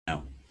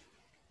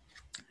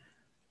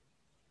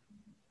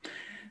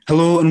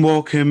Hello and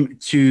welcome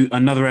to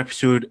another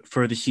episode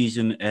for the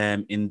season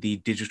in the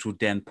Digital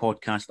Den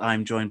podcast.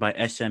 I'm joined by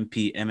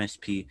SNP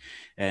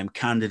MSP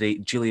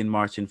candidate Gillian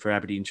Martin for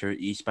Aberdeenshire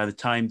East. By the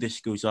time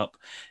this goes up,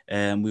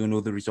 we will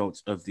know the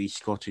results of the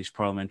Scottish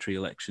parliamentary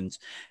elections.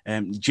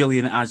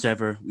 Gillian, as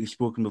ever, we've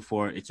spoken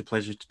before. It's a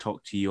pleasure to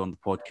talk to you on the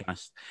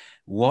podcast.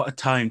 What a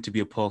time to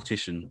be a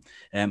politician.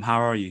 How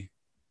are you?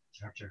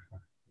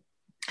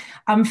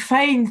 I'm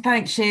fine,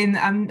 thanks, Shayne.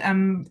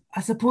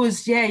 I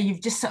suppose,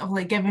 you've just sort of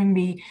like given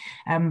me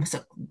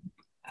sort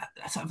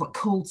of like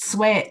cold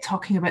sweat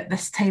talking about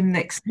this time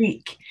next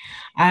week.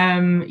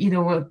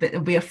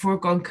 It'll be a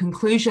foregone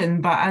conclusion,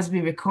 but as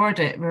we record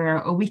it, we're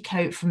a week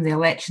out from the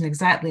election,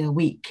 exactly a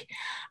week.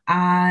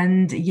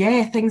 And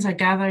things are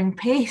gathering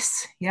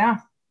pace. Yeah,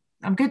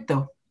 I'm good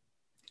though.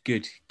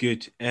 Good.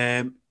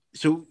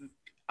 So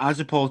as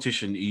a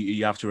politician,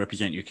 you have to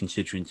represent your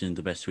constituents in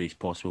the best ways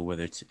possible,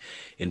 whether it's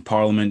in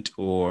Parliament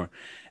or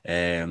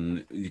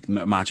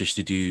matters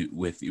to do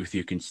with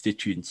your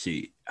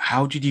constituency.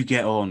 How did you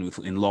get on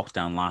in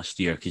lockdown last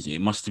year? Because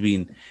it must have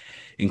been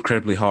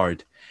incredibly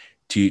hard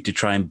to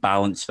try and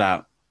balance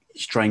that,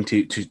 trying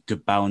to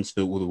balance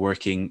the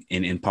working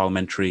in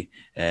parliamentary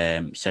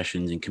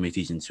sessions and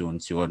committees and so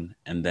on,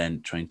 and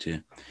then trying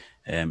to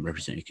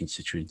represent your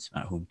constituents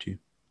at home too.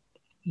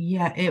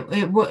 Yeah,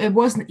 it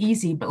wasn't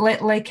easy, but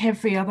like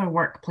every other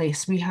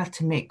workplace, we had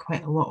to make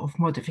quite a lot of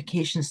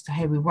modifications to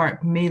how we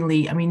work.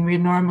 Mainly, I mean, we're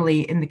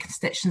normally in the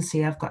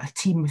constituency, I've got a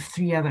team of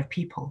 3 other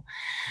people.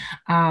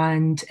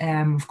 And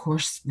of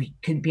course, we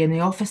couldn't be in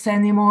the office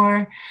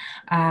anymore.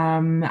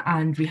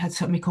 And we had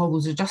to make all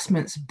those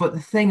adjustments. But the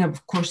thing,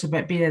 of course,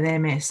 about being an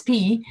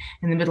MSP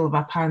in the middle of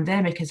a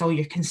pandemic is all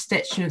your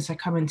constituents are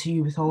coming to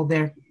you with all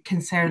their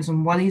concerns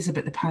and worries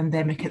about the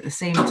pandemic at the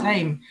same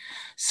time.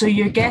 So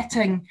you're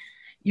getting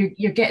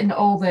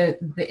all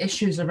the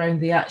issues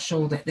around the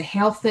actual the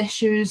health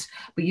issues,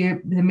 but the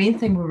main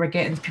thing we were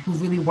getting is people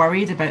really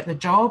worried about the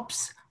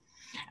jobs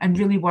and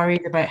really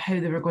worried about how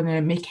they were going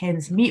to make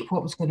ends meet,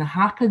 what was going to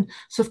happen.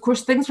 So of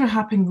course things were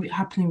happening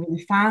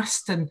really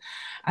fast, and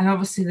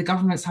obviously the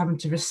government's having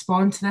to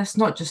respond to this,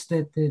 not just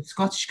the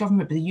Scottish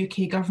government but the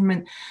UK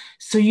government.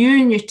 So you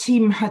and your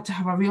team had to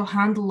have a real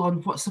handle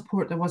on what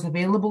support there was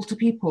available to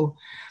people.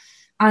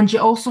 And you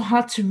also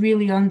had to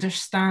really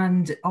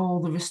understand all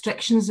the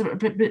restrictions that were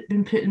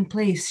been put in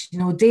place. You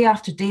know, day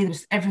after day,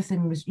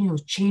 everything was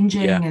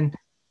changing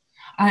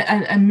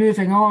and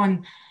moving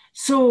on.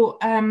 So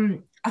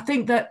I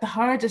think that the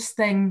hardest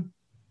thing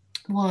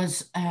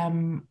was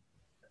the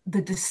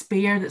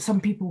despair that some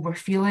people were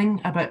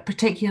feeling about,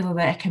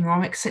 particularly the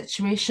economic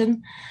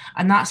situation,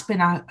 and that's been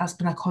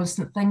a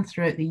constant thing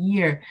throughout the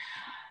year.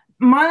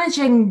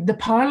 Managing the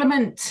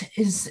Parliament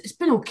it's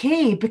been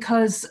okay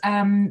because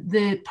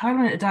the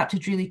Parliament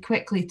adapted really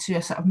quickly to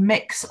a sort of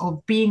mix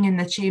of being in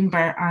the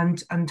chamber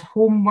and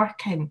home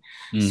working.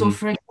 Mm-hmm. So,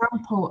 for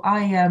example,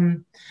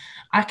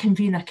 I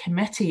convene a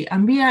committee,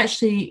 and we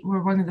actually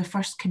were one of the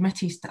first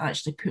committees to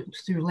actually put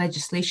through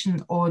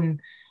legislation on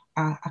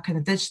a kind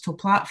of digital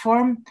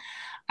platform.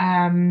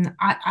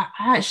 I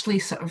actually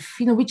sort of,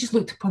 we just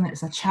looked upon it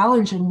as a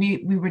challenge, and we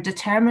were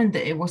determined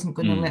that it wasn't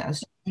going to let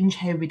us change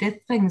how we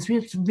did things. We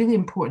had really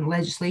important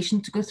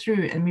legislation to go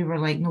through, and we were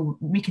like, no,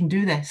 we can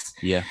do this.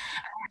 Yeah.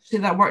 So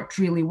that worked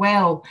really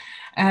well.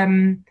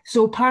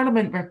 So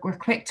Parliament were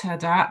quick to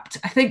adapt.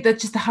 I think that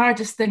just the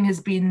hardest thing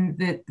has been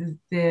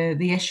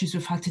the issues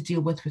we've had to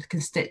deal with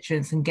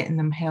constituents and getting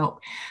them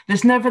help.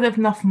 There's never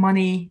enough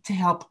money to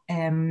help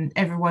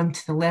everyone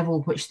to the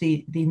level which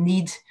they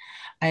need.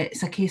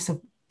 It's a case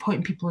of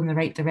pointing people in the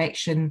right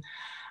direction.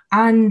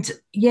 And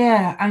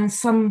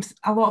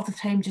a lot of the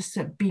time just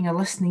being a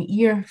listening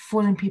ear,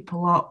 phoning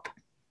people up,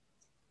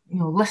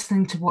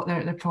 listening to what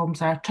their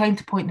problems are, trying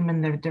to point them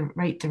in the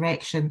right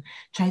direction,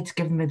 trying to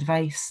give them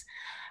advice.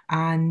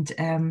 And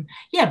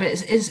but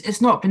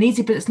it's not been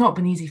easy, but it's not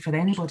been easy for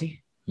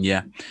anybody.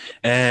 Yeah.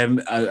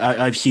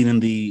 I've seen in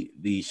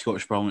the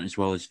Scottish Parliament as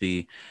well as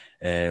the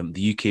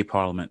UK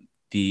Parliament,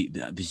 the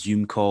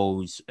Zoom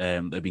calls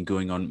that have been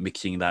going on,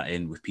 mixing that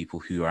in with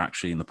people who are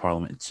actually in the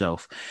Parliament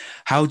itself.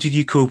 How did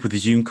you cope with the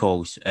Zoom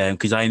calls?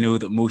 Because I know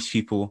that most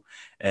people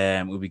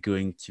will be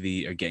getting to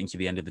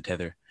the end of the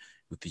tether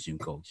with the Zoom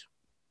calls.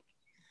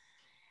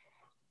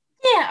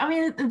 Yeah, I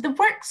mean, the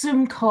work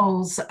Zoom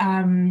calls,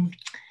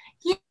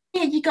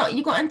 you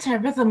got into a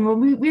rhythm. Well,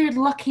 we're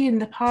lucky in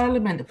the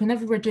Parliament.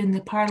 Whenever we're doing the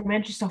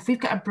parliamentary stuff, we've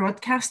got a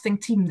broadcasting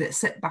team that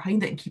sit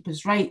behind it and keep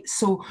us right.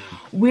 So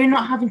we're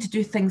not having to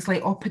do things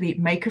like operate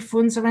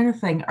microphones or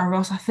anything, or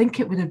else I think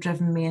it would have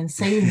driven me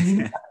insane.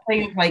 That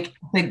thing like,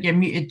 I think you're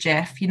muted,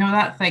 Jeff. You know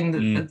that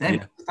thing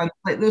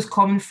like those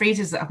common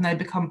phrases that have now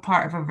become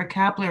part of our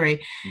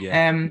vocabulary.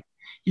 Yeah.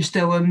 You're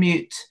still on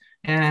mute.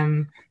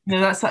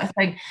 That sort of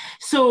thing.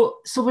 So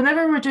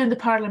whenever we're doing the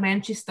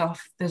parliamentary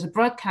stuff, there's a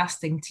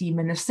broadcasting team,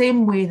 in the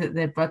same way that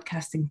the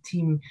broadcasting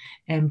team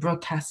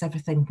broadcasts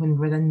everything when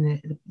we're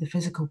in the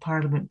physical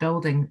Parliament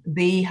building.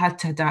 They had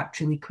to adapt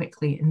really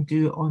quickly and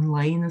do it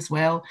online as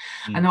well,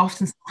 and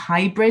often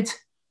hybrid.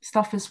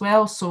 stuff as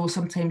well. So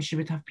sometimes you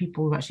would have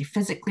people who are actually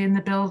physically in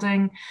the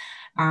building,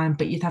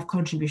 but you'd have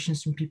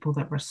contributions from people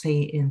that were,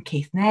 say, in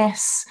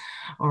Caithness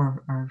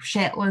or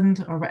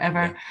Shetland or Yeah.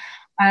 whatever.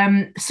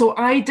 So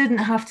I didn't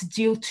have to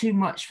deal too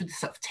much with the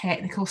sort of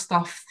technical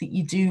stuff that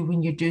you do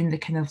when you're doing the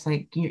kind of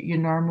like your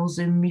normal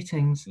Zoom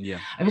meetings. Yeah.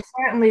 I was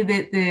certainly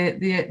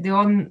the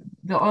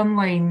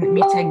online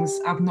meetings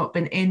have not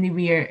been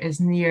anywhere as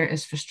near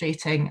as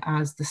frustrating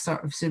as the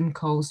sort of Zoom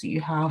calls that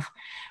you have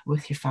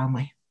with your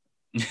family.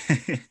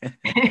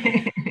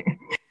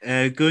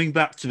 Going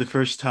back to the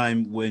first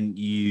time when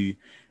you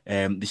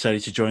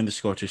decided to join the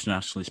Scottish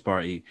Nationalist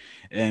Party,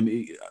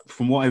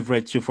 from what I've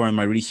read so far in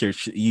my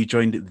research, you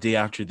joined it the day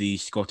after the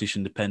Scottish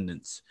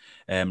independence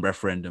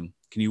referendum.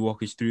 Can you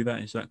walk us through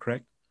that? Is that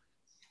correct?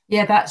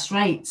 Yeah, that's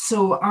right.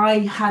 So I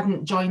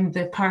hadn't joined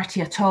the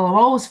party at all. I've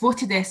always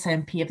voted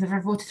SNP. I've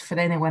never voted for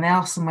anyone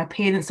else. And my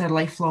parents are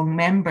lifelong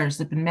members.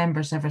 They've been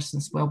members ever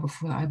since well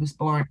before I was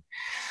born.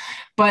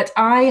 But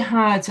I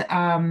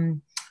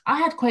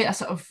had quite a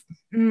sort of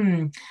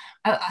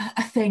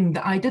a thing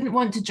that I didn't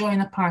want to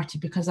join a party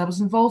because I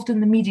was involved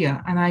in the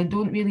media, and I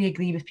don't really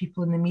agree with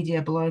people in the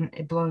media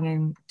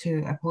belonging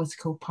to a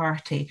political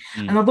party.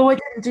 And Mm. although I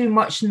didn't do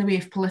much in the way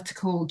of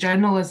political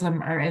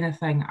journalism or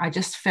anything, I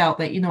just felt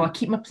that, I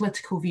keep my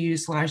political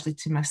views largely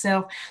to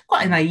myself.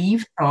 Quite a Mm.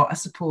 naive thought, I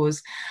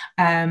suppose.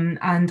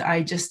 And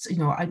I just,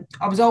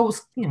 I was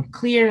always,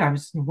 clear. I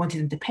was wanted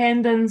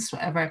independence,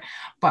 whatever,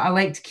 but I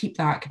like to keep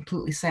that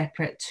completely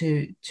separate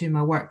to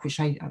my work, which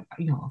I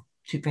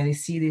took very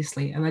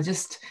seriously. And I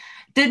just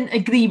didn't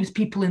agree with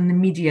people in the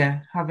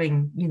media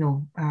having,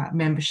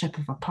 membership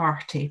of a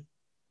party.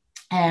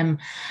 Um,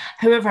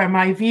 However,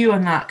 my view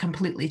on that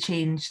completely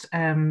changed.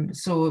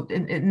 So,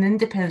 in the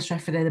independence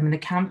referendum, in the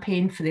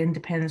campaign for the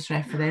independence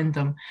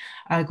referendum,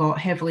 I got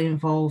heavily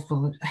involved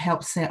with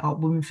helped set up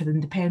Women for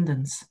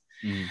Independence.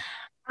 Mm.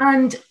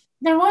 And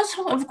there was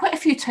quite a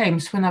few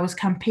times when I was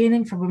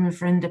campaigning for Women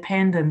for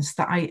Independence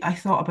that I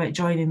thought about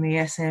joining the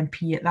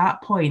SNP at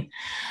that point.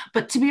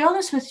 But to be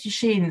honest with you,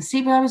 Shayne,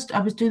 see, when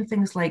I was doing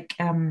things like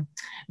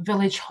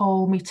village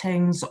hall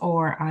meetings,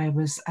 or I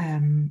was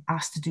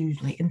asked to do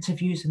like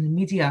interviews in the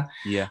media,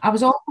 Yeah. I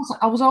was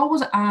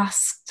always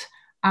asked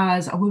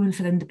as a Women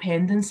for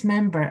Independence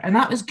member, and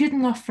that was good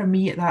enough for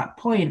me at that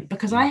point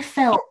because Mm. I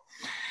felt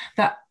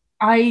that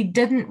I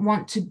didn't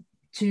want to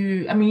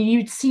I mean,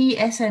 you'd see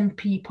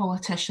SNP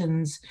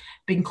politicians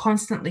being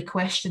constantly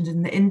questioned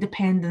in the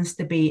independence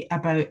debate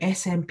about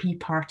SNP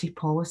party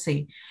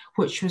policy,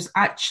 which was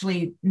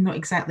actually not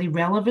exactly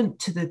relevant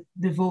to the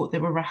vote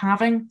that we were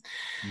having.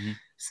 Mhm.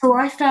 So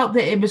I felt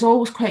that it was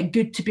always quite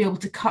good to be able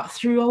to cut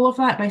through all of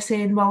that by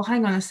saying, well,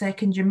 hang on a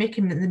second, you're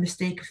making the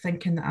mistake of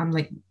thinking that I'm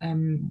like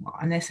an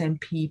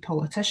SNP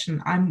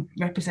politician. I'm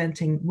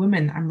representing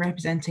women. I'm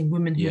representing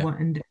women who Yeah.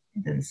 want independence.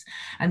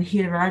 And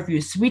here are our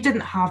views. So we didn't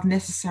have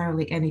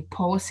necessarily any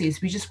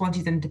policies. We just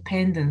wanted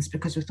independence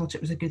because we thought it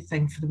was a good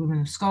thing for the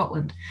women of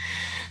Scotland.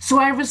 So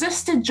I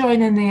resisted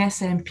joining the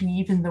SNP,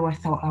 even though I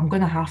thought I'm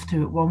going to have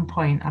to at one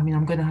point. I mean,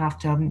 I'm going to have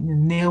to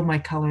nail my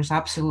colours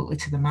absolutely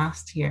to the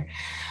mast here.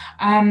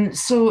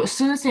 So as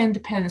soon as the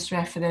independence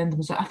referendum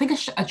was, I think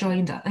I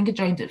joined. I think I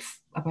joined at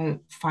about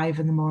 5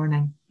 in the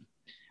morning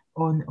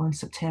on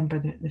September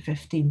the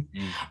 15th.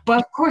 Mm. But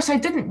of course, I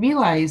didn't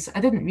realize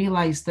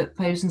that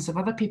thousands of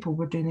other people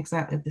were doing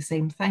exactly the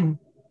same thing.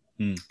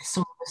 Mm.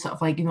 So sort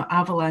of like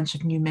avalanche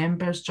of new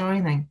members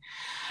joining,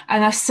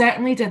 and I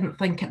certainly didn't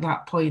think at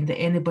that point that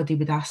anybody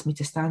would ask me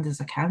to stand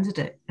as a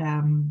candidate.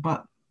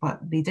 But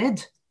they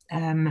did.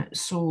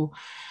 So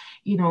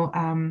you know,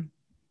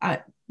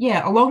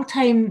 yeah, a long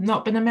time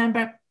not been a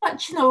member,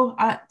 but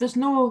there's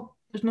no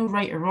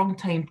right or wrong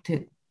time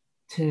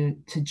to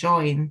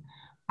join.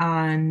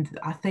 And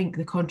I think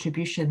the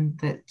contribution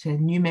that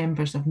new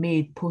members have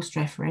made post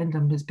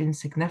referendum has been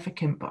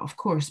significant, but of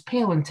course,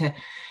 pale into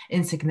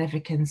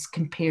insignificance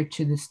compared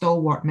to the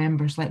stalwart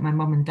members like my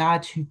mum and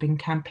dad who've been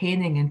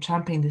campaigning and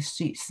tramping the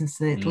streets since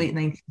the Mm. late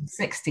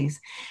 1960s,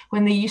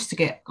 when they used to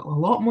get a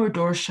lot more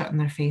doors shut in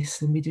their face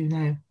than we do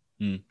now.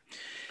 Mm.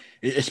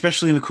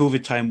 Especially in the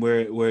COVID time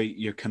where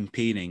you're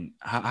campaigning,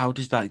 how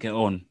does that get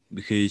on?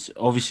 Because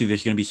obviously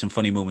there's going to be some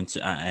funny moments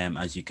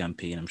as you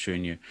campaign. I'm sure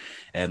in your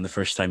the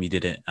first time you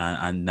did it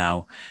and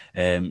now.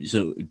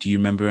 So do you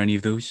remember any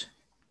of those?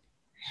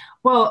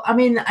 Well, I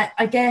mean,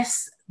 I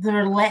guess there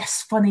are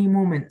less funny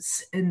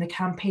moments in the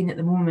campaign at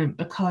the moment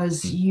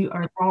because Mm. you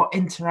are not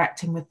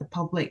interacting with the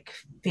public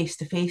face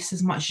to face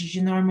as much as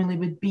you normally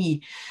would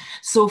be.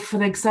 So,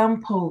 for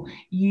example,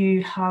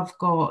 you have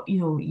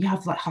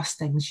like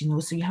hustings,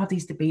 so you have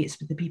these debates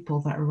with the people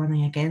that are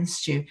running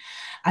against you.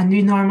 And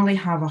you normally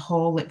have a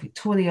hall like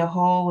Victoria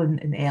Hall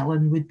and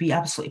Ellen would be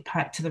absolutely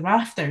packed to the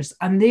rafters.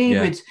 And they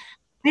Yeah. would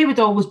they would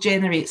always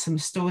generate some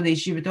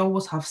stories. You would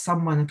always have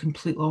someone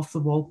completely off the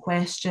wall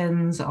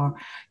questions or,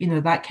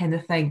 that kind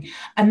of thing.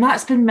 And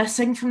that's been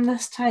missing from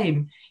this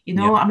time.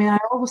 Yeah. I mean, I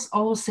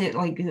always say,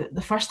 like,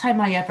 the first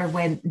time I ever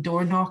went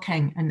door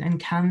knocking and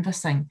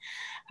canvassing,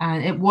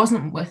 and it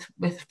wasn't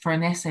for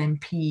an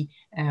SNP,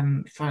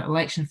 for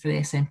election for the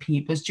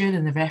SNP, it was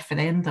during the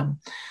referendum.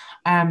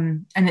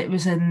 And it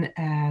was in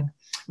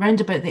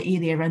round about the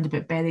area, round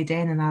about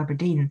Berryden in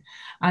Aberdeen.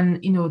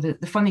 And, you know, the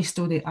funny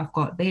story I've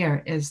got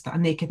there is that a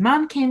naked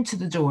man came to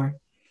the door,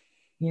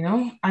 you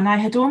know, and I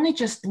had only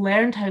just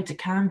learned how to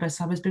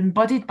canvass. I was being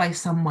buddied by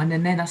someone,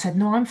 and then I said,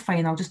 no, I'm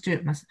fine, I'll just do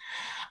it myself.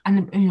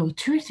 And, you know,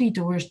 2 or 3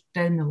 doors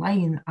down the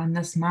line, and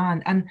this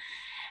man,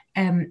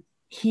 and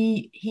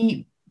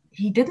he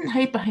didn't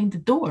hide behind the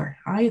door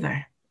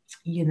either,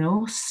 you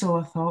know. So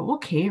I thought,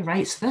 okay,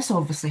 right, so this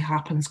obviously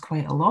happens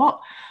quite a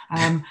lot.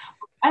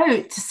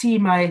 Out to see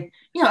my,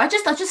 you know, I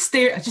just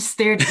stared at his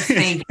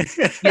face,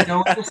 you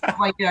know, just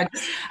like, I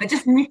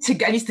just need to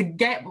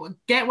get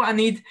what I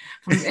need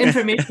from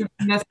information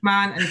from this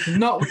man, and to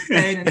not look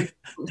down and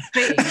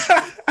straight.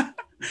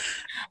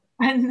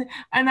 And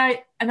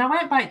I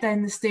went back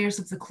down the stairs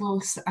of the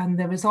close, and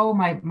there was all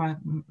my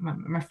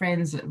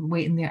friends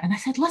waiting there. And I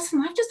said,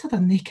 listen, I've just had a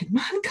naked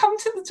man come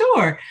to the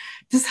door.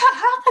 Does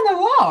that happen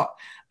a lot?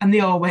 And they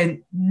all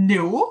went,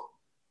 no.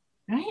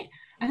 Right?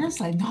 And I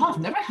was like, no, I've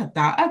never had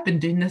that. I've been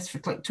doing this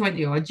for like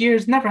 20 odd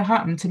years. Never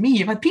happened to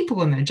me. I've had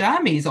people in their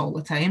jammies all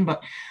the time.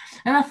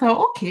 And I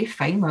thought, okay,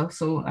 fine. Well,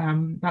 so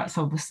that's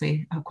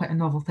obviously quite a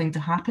novel thing to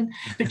happen.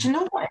 But you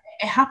know what?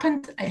 It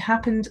happened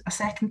a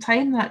second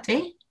time that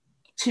day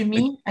to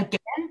me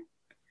again.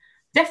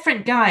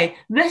 Different guy.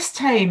 This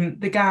time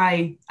the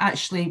guy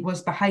actually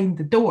was behind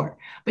the door,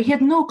 but he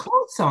had no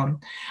clothes on.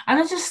 And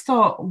I just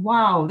thought,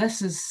 wow,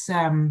 this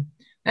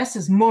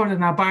is more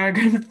than I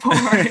bargained for.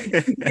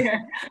 Yeah.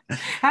 I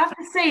have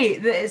to say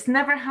that it's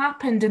never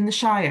happened in the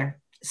Shire.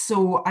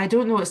 So I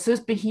don't know, it's those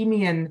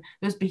bohemian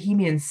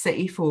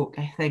city folk,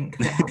 I think,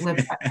 that live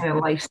that kind of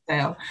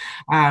lifestyle.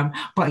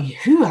 But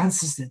who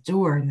answers the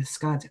door in the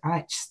Scud?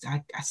 I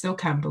still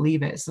can't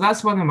believe it. So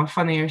that's one of my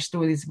funnier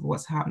stories of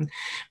what's happened.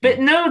 But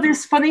no,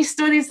 there's funny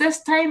stories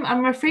this time.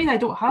 I'm afraid I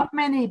don't have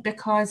many,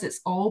 because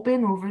it's all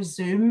been over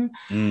Zoom.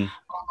 Or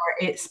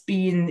it's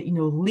been, you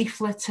know,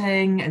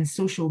 leafleting and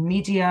social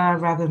media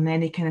rather than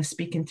any kind of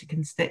speaking to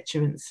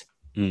constituents.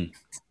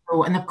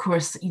 So, and of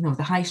course, you know,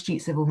 the high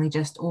streets have only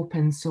just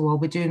opened, so I'll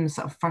be doing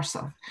sort of first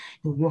sort of,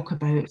 you know,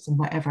 walkabouts and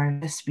whatever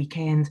this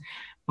weekend.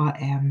 But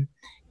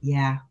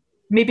yeah,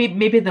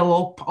 maybe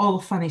they'll all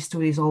the funny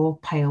stories all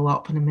pile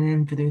up when I'm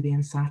in Inverurie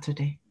on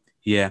Saturday.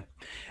 Yeah,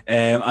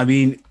 I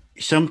mean,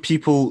 some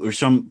people or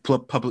some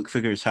public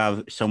figures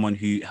have someone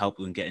who helped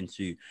them get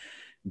into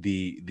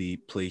the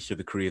place or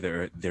the career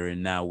that they're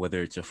in now,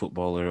 whether it's a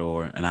footballer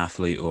or an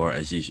athlete or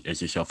as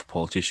yourself a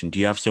politician. Do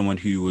you have someone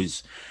who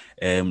was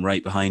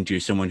right behind you,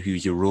 someone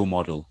who's your role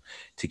model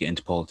to get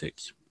into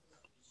politics?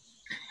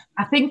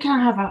 I think I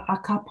have a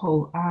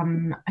couple.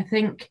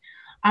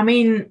 I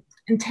mean,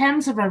 in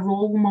terms of a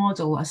role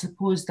model, I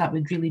suppose that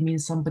would really mean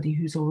somebody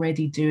who's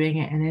already doing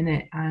it and in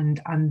it.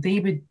 And they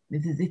would,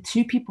 the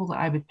 2 people that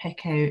I would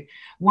pick out,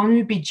 one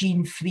would be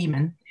Jean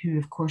Freeman, who,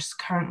 of course,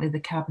 currently the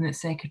Cabinet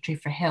Secretary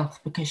for Health,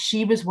 because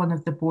she was one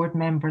of the board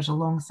members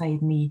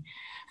alongside me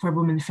for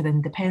Women for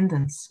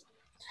Independence.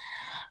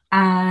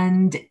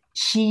 And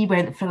she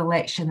went for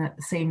election at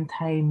the same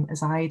time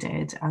as I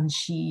did, and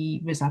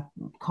she was a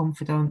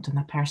confidant and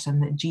a person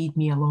that G'd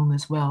me along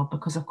as well,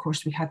 because of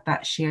course we had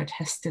that shared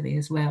history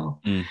as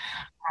well.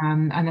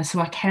 And so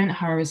I count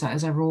her as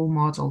a role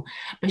model.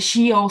 But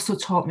she also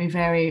taught me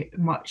very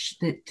much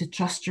that to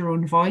trust your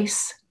own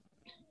voice,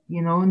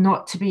 you know,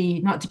 not to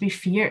be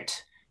feared.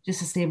 Just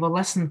to say, well,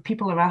 listen,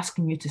 people are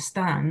asking you to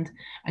stand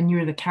and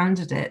you're the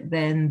candidate,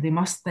 then they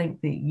must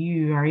think that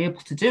you are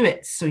able to do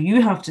it. So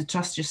you have to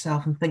trust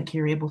yourself and think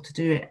you're able to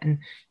do it. And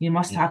you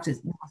must have to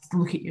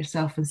look at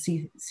yourself and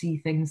see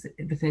things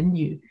within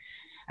you.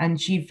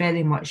 And she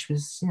very much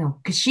was, you know,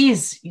 because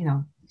she's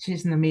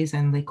an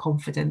amazingly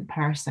confident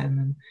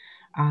person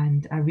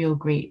and a real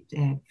great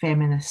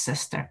feminist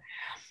sister.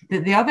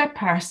 The other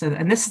person,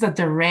 and this is a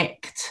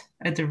direct,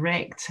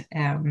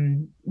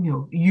 you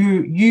know,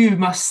 you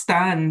must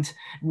stand,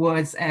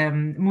 was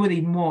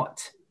Maureen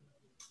Watt,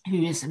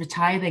 who is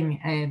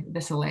retiring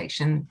this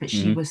election, but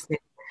she was the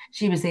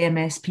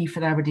MSP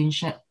for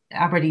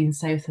Aberdeen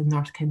South and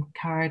North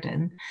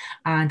Carden,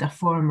 and a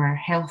former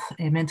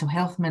mental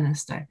health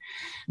minister.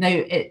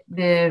 Now,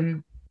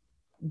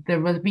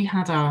 we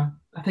had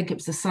I think it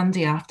was the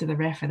Sunday after the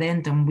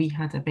referendum, we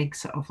had a big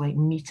sort of like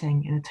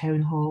meeting in a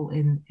town hall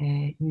in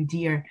New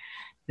Deer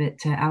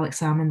that Alex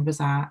Salmond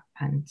was at,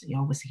 and you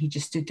know, obviously he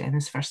just stood down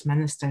as First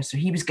Minister, so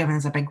he was giving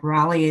us a big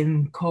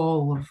rallying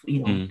call of,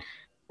 you know,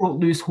 don't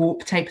lose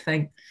hope type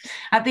thing.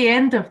 At the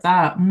end of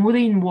that,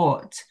 Maureen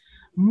Watt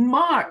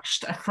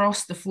marched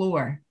across the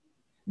floor,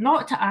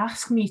 not to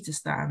ask me to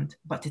stand,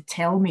 but to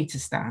tell me to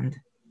stand.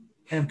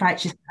 In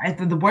fact,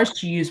 the words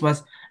she used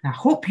was, "I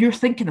hope you're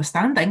thinking of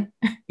standing,"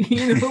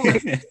 you know,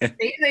 like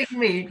saving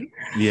me.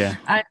 Yeah.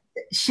 And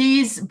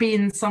she's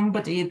been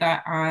somebody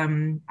that, I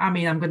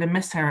mean, I'm going to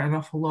miss her an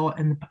awful lot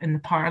in the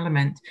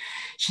Parliament.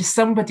 She's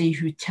somebody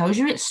who tells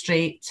you it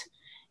straight,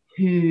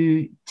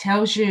 who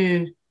tells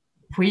you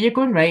where you're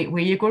going right,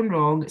 where you're going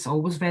wrong. It's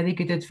always very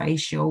good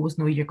advice. You always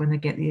know you're going to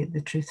get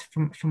the truth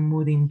from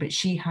Maureen. But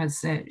she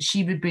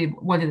would be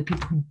one of the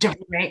people who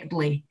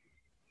directly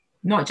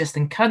not just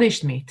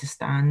encouraged me to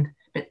stand,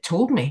 but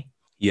told me,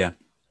 Yeah.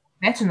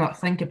 better not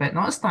think about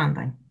not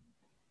standing.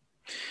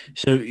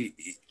 So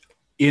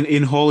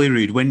in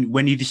Holyrood,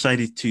 when you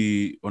decided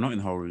to, or not in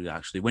Holyrood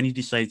actually, when you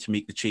decided to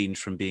make the change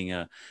from being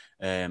a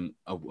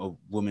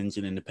women's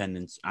and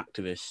independence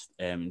activist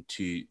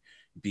to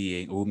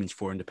being a women's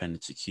for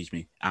independence,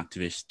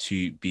 activist,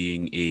 to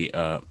being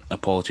a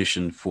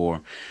politician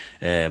for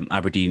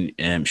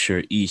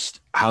Aberdeenshire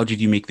East, how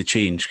did you make the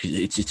change?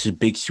 Because it's a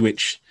big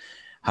switch.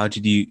 How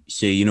did you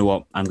say, you know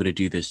what, I'm going to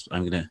do this,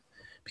 I'm going to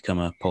become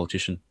a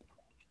politician?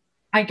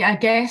 I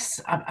guess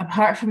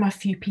apart from a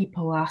few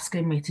people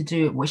asking me to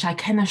do it, which I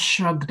kind of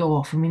shrugged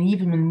off. I mean,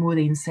 even when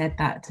Maureen said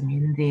that to me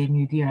in the day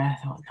New Year, I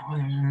thought,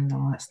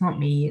 no, it's not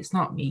me, it's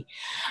not me.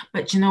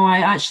 But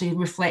I actually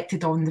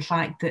reflected on the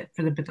fact that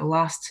for the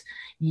last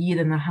year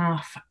and a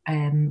half,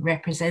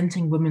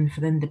 representing Women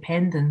for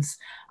Independence,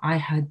 I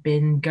had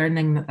been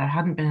gurning that there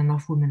hadn't been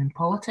enough women in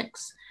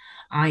politics.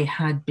 I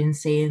had been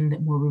saying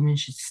that more women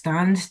should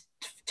stand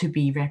to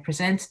be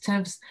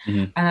representatives.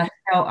 Mm-hmm. And I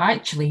felt,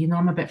 actually,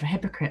 I'm a bit of a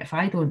hypocrite if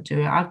I don't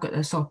do it. I've got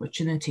this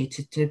opportunity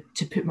to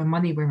put my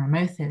money where my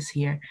mouth is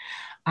here.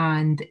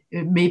 And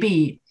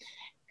maybe,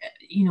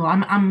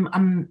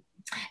 I'm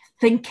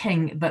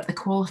thinking that the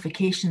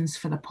qualifications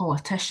for the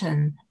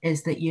politician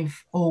is that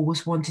you've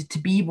always wanted to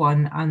be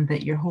one and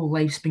that your whole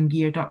life's been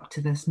geared up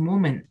to this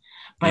moment.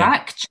 But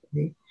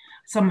actually,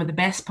 some of the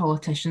best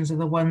politicians are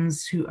the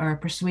ones who are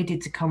persuaded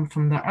to come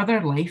from their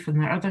other life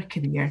and their other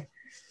career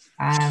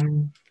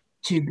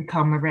to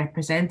become a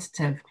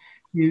representative,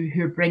 who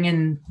are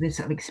bringing the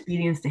sort of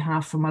experience they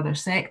have from other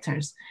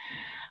sectors.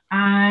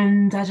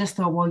 And I just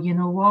thought, well, you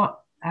know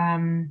what?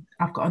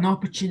 I've got an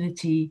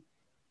opportunity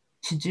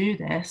to do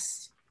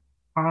this.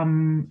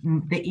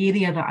 The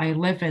area that I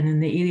live in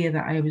and the area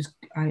that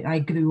I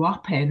grew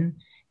up in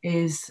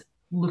is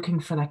looking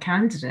for a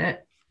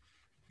candidate.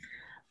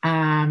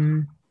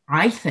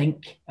 I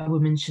think a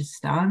woman should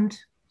stand,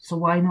 so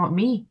why not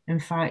me?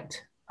 In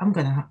fact, I'm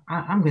gonna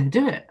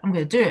do it. I'm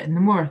gonna do it. And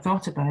the more I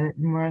thought about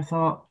it, the more I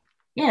thought,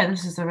 yeah,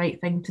 this is the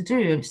right thing to do.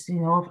 It's,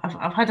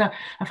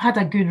 I've had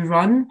a good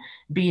run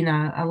being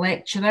a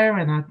lecturer,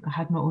 and I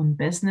had my own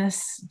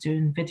business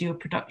doing video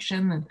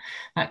production and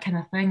that kind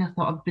of thing. I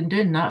thought I've been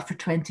doing that for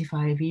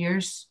 25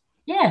 years.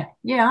 Yeah,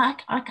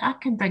 I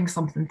can bring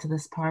something to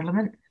this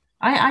parliament.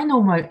 I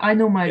know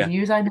my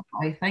views. I know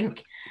what I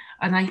think,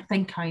 and I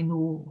think I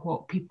know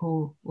what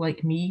people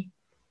like me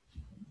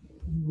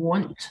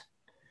want.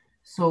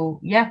 So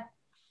yeah,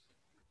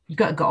 you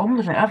got to get on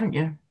with it, haven't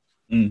you?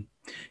 Mm.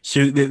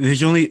 So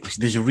there's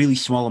a really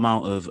small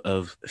amount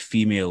of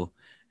female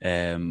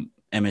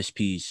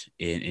MSPs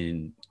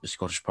in the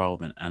Scottish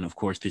Parliament, and of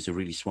course there's a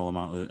really small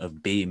amount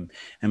of BAME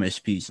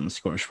MSPs in the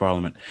Scottish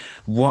Parliament.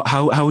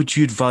 How would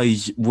you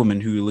advise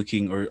women who are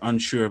looking or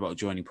unsure about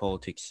joining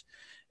politics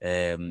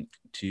to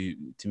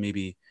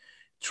maybe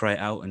try it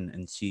out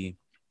and see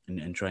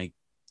and try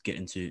get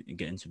into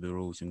the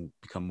roles and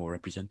become more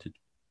represented?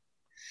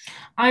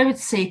 I would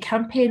say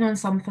campaign on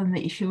something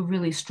that you feel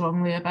really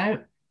strongly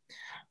about.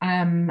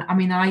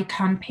 I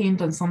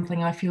campaigned on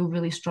something I feel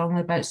really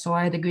strongly about. So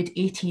I had a good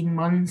 18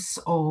 months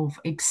of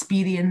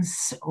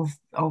experience of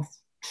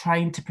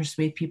trying to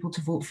persuade people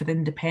to vote for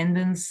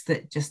independence.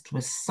 That just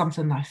was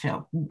something that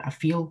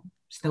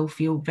still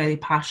feel very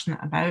passionate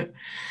about.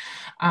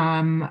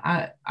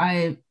 I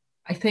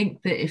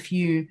think that if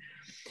you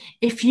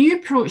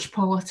approach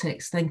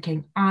politics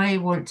thinking, I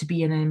want to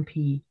be an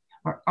MP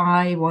or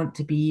I want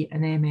to be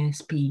an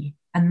MSP,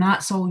 and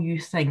that's all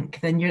you think,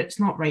 then it's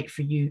not right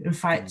for you. In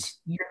fact,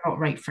 you're not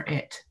right for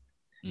it,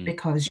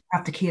 because you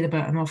have to care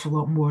about an awful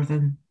lot more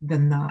than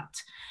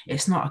that.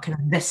 It's not a kind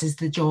of, this is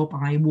the job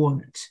I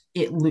want.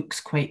 It looks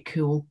quite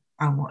cool.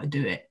 I want to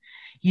do it.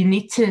 You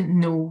need to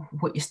know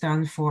what you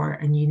stand for,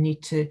 and you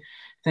need to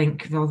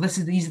think, well, these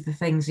are the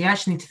things. You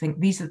actually need to think,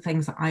 these are the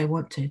things that I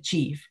want to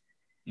achieve.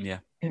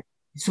 Yeah.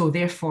 So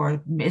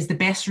therefore, is the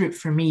best route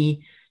for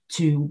me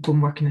to go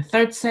and work in the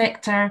third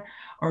sector,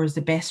 or is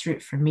the best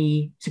route for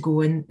me to go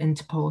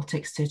into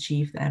politics to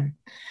achieve them?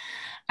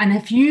 And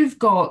if you've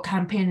got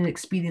campaigning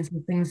experience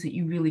and things that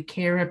you really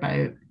care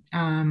about,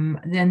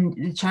 then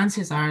the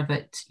chances are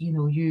that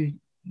you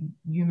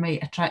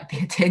might attract the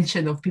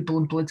attention of people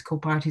in political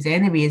parties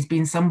anyway, as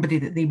being somebody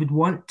that they would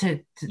want to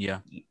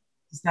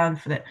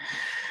stand for it.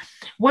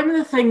 One of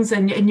the things,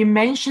 and you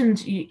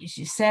mentioned,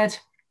 you said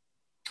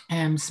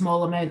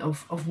small amount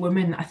of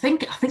women. I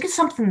think it's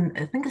something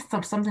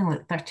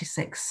like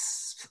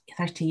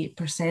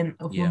 38%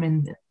 of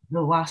women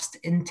the last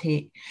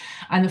intake,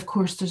 and of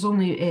course there's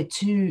only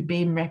 2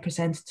 BAME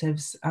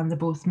representatives, and they're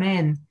both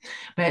men.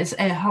 But it's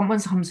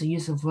one's Hamza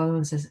Yusuf, the other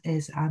one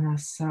is Anna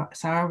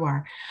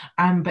Sarwar.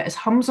 But as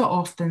Hamza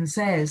often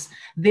says,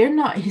 they're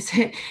not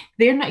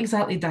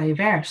exactly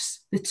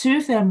diverse. The 2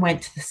 of them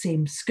went to the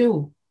same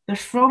school. They're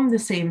from the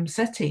same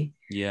city.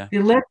 Yeah. They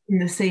live in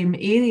the same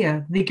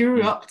area. They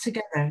grew Mm. up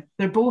together.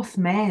 They're both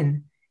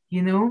men,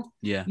 you know.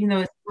 Yeah. You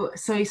know,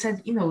 so he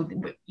said,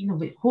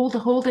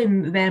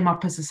 holding them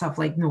up as a stuff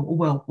like, no,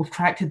 well, we've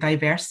cracked the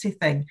diversity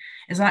thing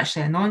is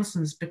actually a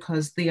nonsense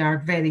because they are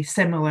very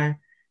similar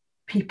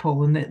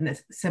people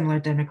and similar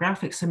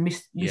demographics. And we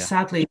Yeah.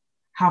 sadly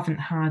haven't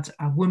had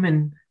a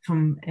woman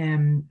from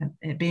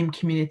BAME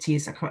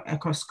communities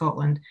across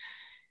Scotland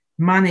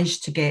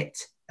managed to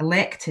get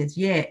elected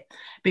yet.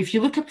 But if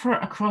you look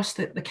across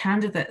the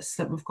candidates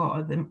that we've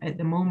got at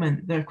the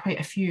moment, there are quite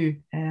a few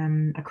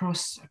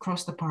across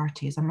the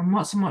parties. I'm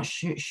not so much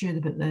sure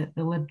about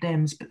the Lib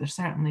Dems, but there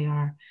certainly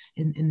are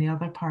in the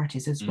other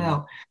parties as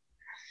well.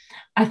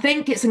 I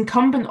think it's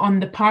incumbent on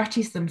the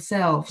parties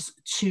themselves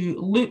to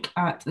look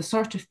at the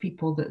sort of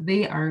people that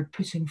they are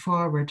putting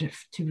forward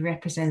to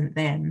represent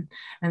them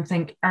and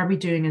think, are we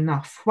doing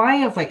enough? Why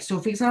have, like, so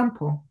for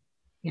example,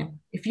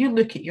 if you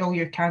look at all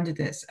your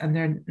candidates and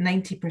they're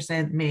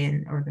 90%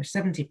 men or they're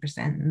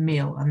 70%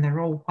 male and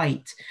they're all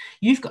white,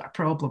 you've got a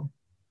problem.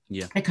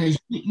 Yeah. Because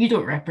you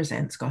don't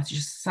represent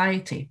Scottish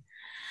society.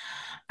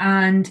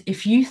 And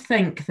if you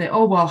think that,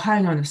 oh, well,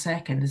 hang on a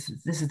second, this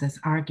is this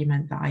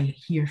argument that I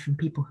hear from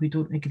people who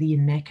don't agree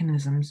in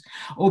mechanisms.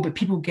 Oh, but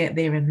people get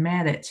there in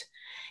merit.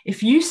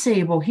 If you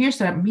say, well,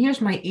 here's my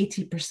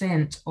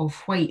 80% of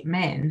white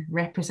men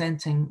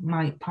representing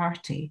my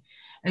party,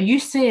 are you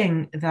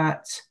saying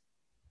that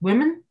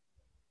women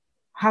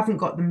haven't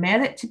got the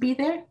merit to be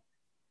there?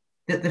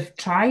 That they've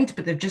tried,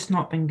 but they've just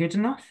not been good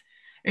enough?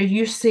 Are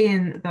you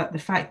saying that the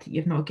fact that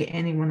you've not got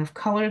anyone of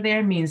colour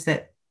there means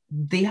that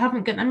they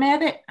haven't got a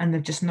merit and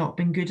they've just not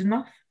been good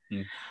enough?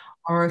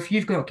 Or if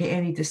you've got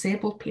any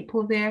disabled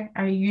people there,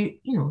 are you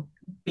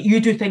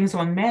do things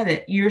on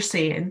merit, you're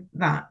saying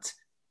that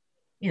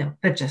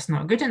they're just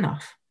not good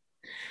enough?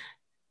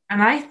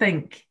 And I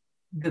think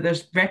that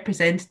there's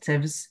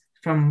representatives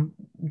from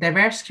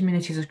diverse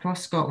communities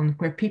across Scotland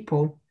where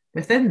people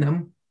within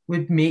them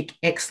would make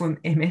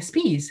excellent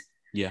MSPs.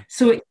 Yeah.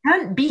 So it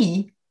can't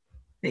be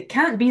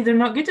they're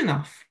not good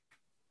enough.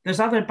 There's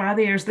other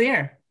barriers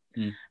there.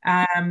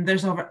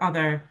 There's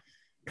other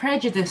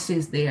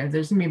prejudices there.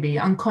 There's maybe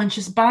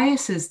unconscious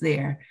biases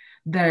there.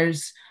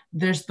 There's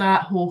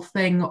that whole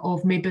thing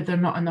of maybe they're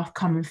not enough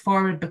coming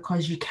forward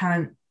because you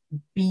can't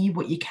be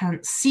what you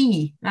can't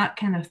see, that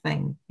kind of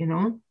thing,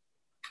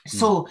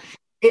 So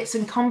it's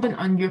incumbent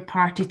on your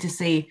party to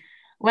say,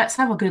 let's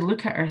have a good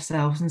look at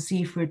ourselves and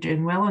see if we're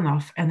doing well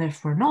enough. And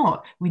if we're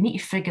not, we need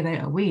to figure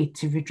out a way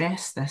to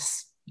redress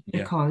this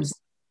because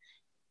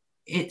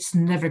it's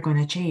never going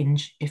to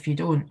change if you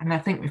don't. And I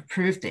think we've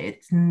proved it.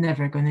 It's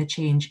never going to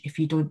change if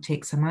you don't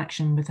take some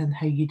action within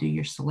how you do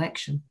your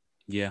selection.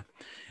 Yeah.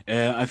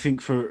 I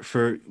think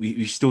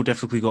we still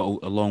definitely got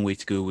a long way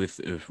to go with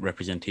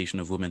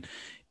representation of women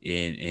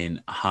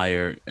in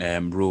higher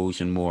roles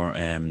and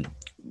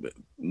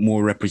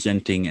more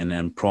representing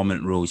and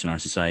prominent roles in our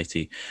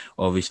society,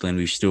 obviously, and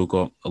we've still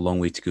got a long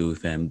way to go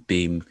with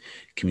BAME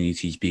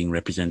communities being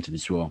represented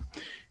as well.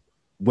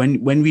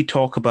 When I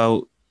talked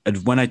about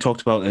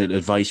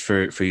advice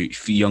for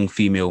young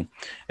females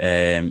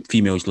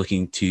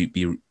looking to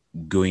be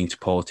going to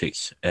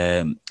politics,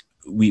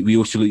 we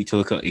also need to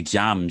look at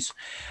exams.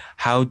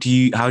 How did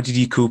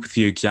you cope with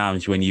your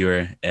exams when you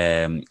were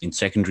in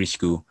secondary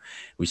school?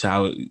 Was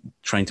how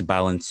trying to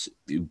balance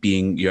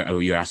being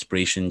your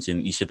aspirations,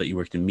 and you said that you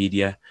worked in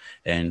media,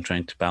 and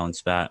trying to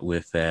balance that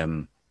with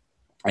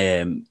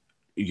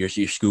your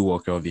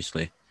schoolwork,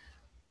 obviously.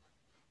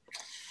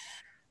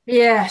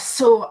 Yeah,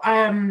 so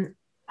I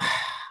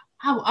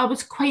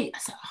was quite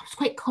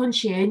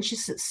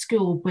conscientious at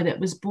school, but it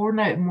was born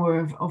out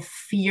more of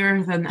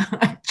fear than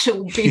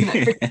actual being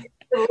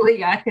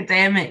particularly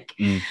academic.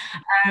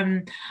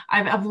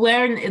 I've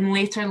learned in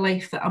later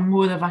life that I'm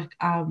more of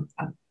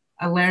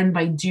a learn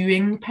by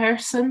doing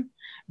person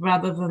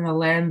rather than a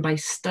learn by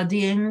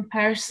studying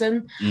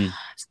person.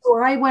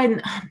 So I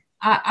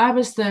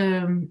was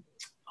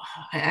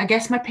I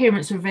guess my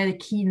parents were very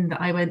keen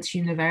that I went to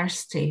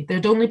university.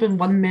 There'd only been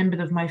one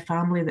member of my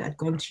family that had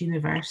gone to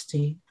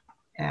university,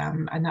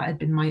 and that had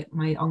been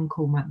my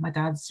uncle, my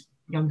dad's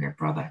younger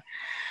brother.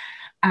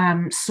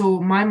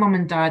 So my mum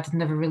and dad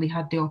never really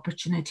had the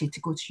opportunity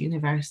to go to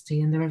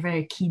university, and they were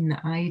very keen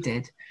that I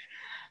did.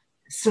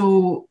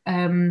 So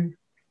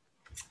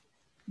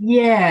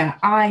yeah,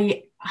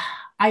 I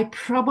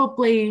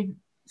probably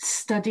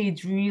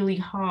studied really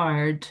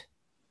hard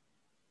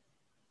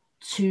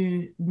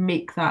to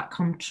make that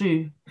come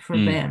true for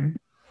them.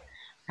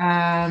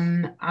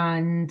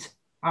 And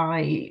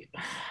I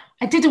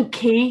did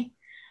okay,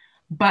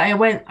 but I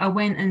went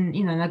and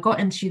and I got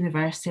into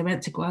university. I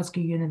went to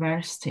Glasgow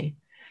University.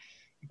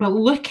 But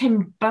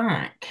looking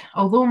back,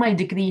 although my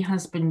degree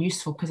has been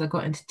useful because I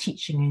got into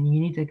teaching and you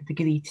need a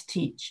degree to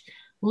teach,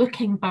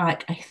 looking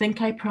back, I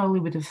think I probably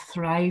would have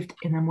thrived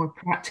in a more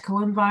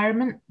practical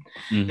environment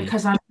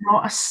because I'm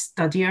not a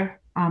studier.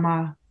 I'm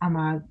a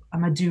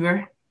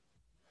doer.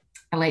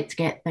 I like to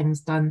get things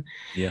done.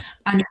 Yeah.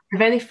 And the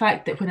very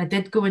fact that when I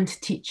did go into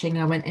teaching,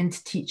 I went in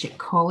to teach at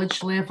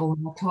college level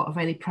and I taught a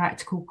very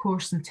practical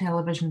course in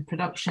television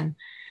production.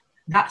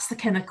 That's the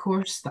kind of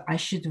course that I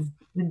should have,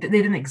 they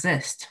didn't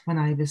exist when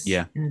I was,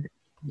 Yeah.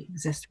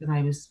 exist when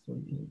I was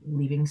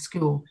leaving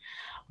school.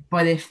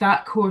 But if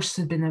that course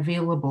had been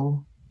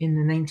available in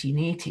the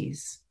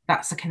 1980s,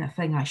 that's the kind of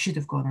thing I should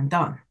have gone and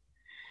done.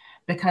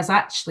 Because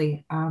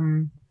actually,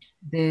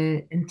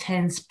 the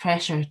intense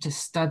pressure to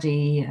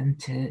study and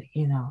to,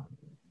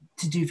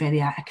 to do very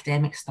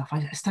academic stuff.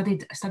 I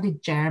studied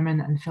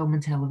German and film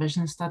and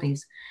television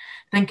studies,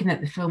 thinking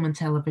that the film and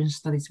television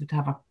studies would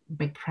have a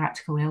big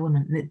practical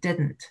element, and it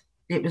didn't.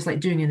 It was like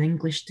doing an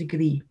English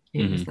degree.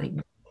 It was like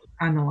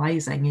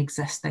analysing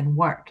existing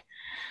work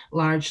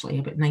largely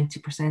about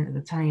 90% of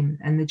the time.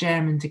 And the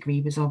German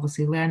degree was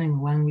obviously learning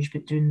the language,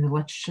 but doing the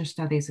literature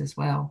studies as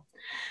well.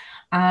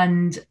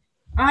 And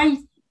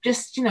I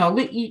just,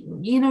 look,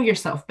 you know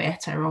yourself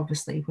better,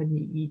 obviously,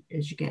 when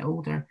as you get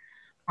older.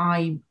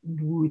 I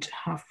would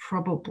have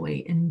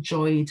probably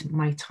enjoyed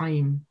my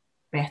time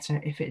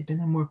better if it had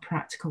been a more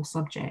practical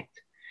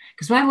subject.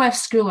 Because when I left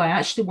school, I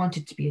actually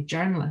wanted to be a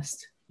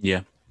journalist.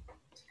 Yeah.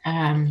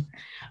 And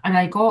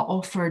I got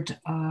offered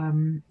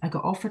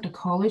a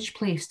college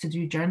place to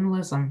do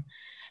journalism,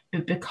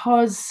 but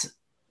because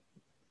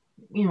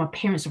my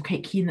parents were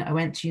quite keen that I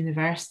went to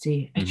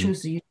university, I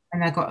chose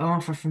and I got an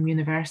offer from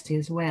university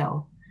as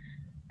well.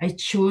 I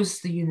chose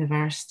the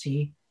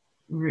university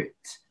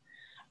route.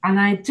 And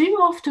I do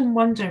often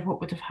wonder what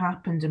would have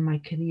happened in my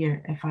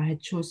career if I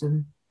had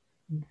chosen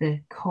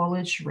the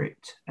college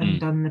route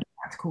and done the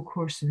practical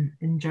course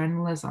in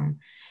journalism.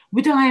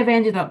 Would I have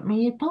ended up, I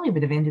mean, I probably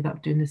would have ended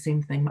up doing the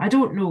same thing. I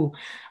don't know.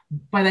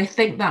 But I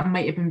think that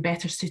might have been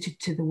better suited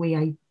to the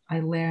way I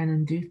learn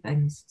and do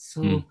things.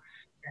 So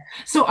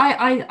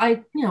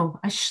I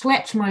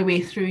slept my way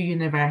through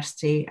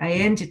university. I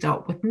ended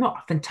up with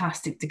not a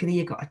fantastic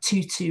degree. I got a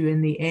 2-2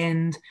 in the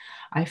end.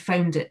 I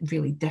found it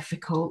really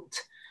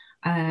difficult.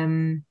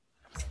 Um,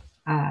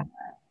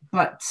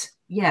 but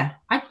yeah,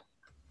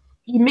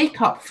 you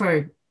make up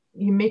for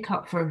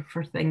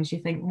things. You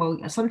think, well,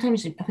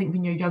 sometimes I think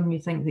when you're young, you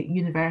think that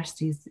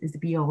university is the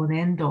be all and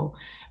end all.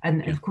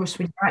 And Yeah. of course,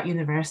 when you're at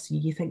university,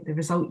 you think the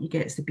result you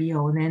get is the be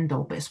all and end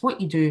all. But it's what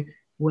you do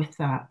with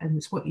that, and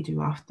it's what you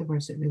do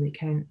afterwards that really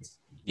counts.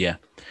 Yeah.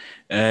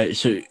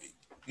 So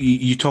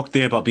you talked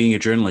there about being a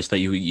journalist, that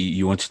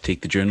you want to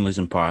take the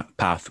journalism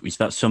path. Is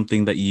that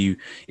something that you,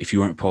 if you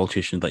weren't a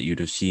politician, that you'd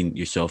have seen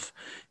yourself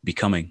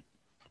becoming?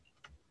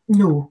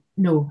 No,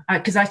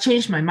 because I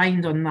changed my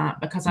mind on that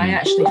because I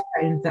actually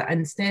found that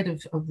instead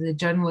of the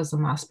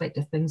journalism aspect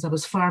of things, I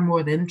was far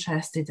more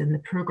interested in the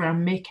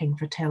program making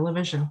for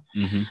television,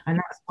 and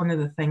that's one of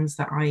the things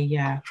that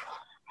I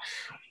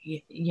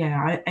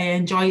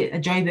enjoy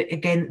the,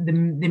 again, the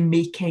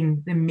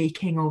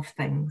making of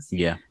things,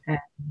 Yeah.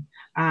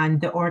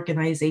 and the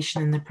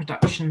organization and the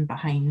production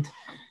behind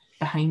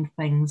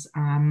things.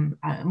 I'm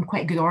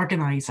quite a good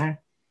organizer,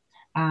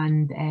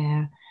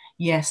 and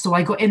so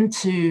I get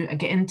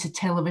into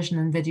television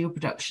and video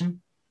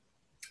production.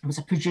 I was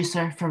a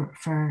producer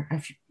for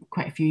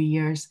quite a few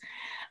years,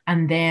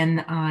 and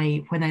then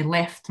when I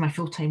left my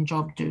full-time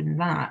job doing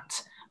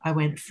that, I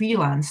went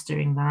freelance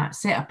doing that,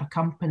 set up a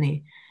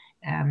company,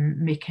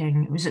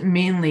 making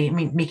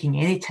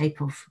any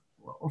type of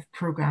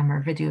program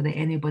or video that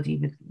anybody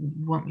would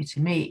want me to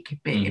make,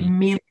 but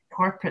mainly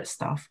corporate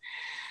stuff.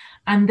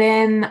 And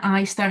then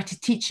I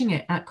started teaching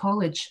it at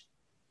college,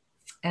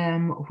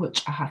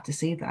 which I have to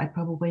say that I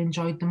probably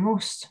enjoyed the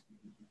most.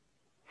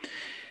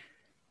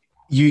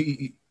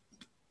 You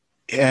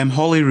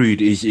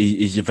Holyrood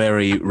is a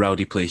very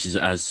rowdy place,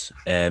 as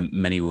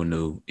many will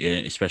know,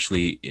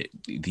 especially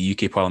the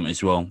UK Parliament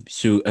as well.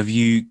 So, have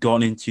you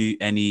gone into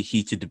any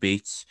heated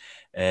debates?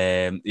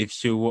 If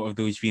so, what have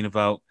those been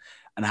about?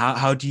 And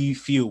how do you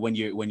feel when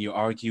you're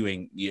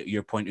arguing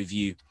your point of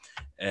view,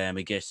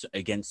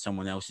 against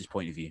someone else's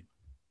point of view?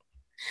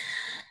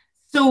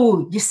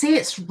 So you say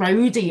it's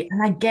rowdy,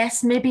 and I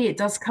guess maybe it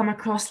does come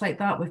across like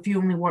that if you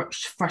only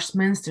watch First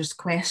Minister's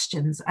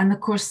questions. And of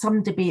course,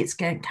 some debates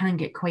can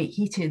get quite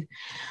heated.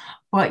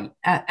 But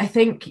I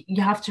think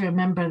you have to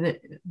remember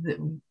that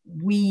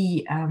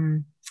we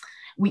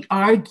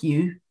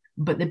argue,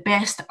 but the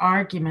best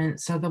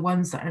arguments are the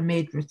ones that are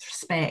made with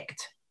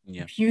respect.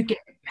 Yeah. If you get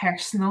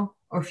personal,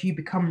 or if you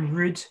become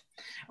rude,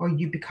 or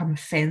you become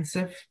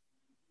offensive,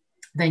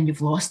 then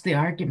you've lost the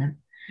argument.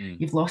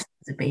 You've lost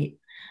the debate.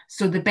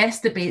 So the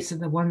best debates are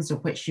the ones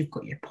at which you've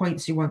got your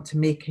points you want to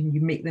make, and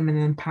you make them in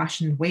an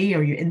impassioned way,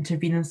 or you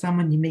intervene in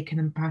someone, you make an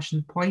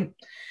impassioned point.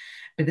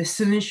 But as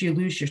soon as you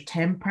lose your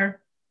temper,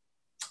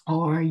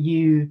 or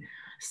you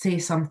say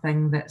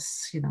something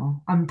that's,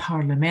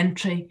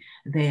 unparliamentary,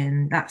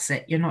 then that's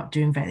it. You're not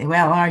doing very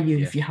well, are you?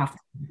 Yeah. If you have to.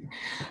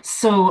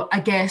 So I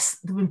guess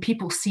when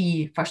people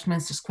see First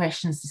Minister's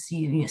questions,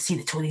 see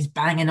the Tories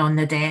banging on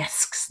the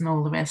desks and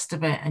all the rest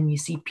of it, and you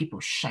see people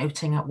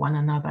shouting at one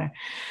another.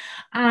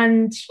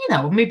 And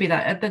maybe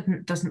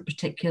that doesn't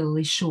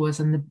particularly show us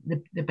in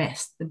the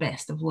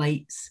best of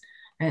lights.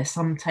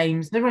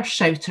 sometimes. There are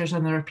shouters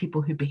and there are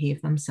people who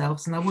behave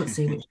themselves, and I won't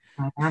say which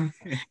I am.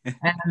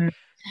 Um,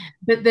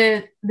 but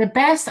the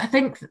best, I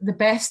think, the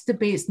best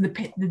debates, the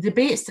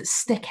debates that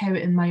stick out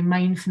in my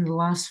mind from the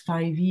last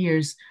 5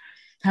 years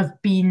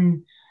have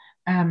been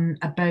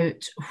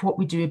about what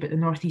we do about the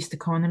Northeast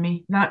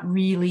economy. That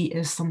really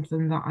is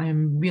something that I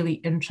am really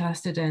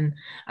interested in.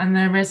 And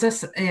there is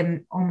this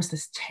almost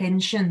this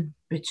tension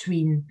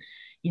between,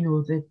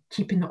 the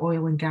keeping the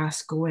oil and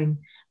gas going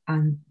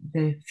and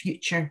the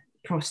future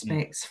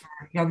prospects for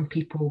young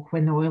people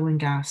when the oil and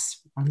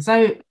gas runs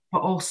out,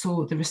 but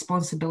also the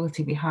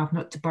responsibility we have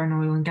not to burn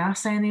oil and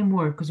gas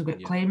anymore because we've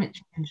got climate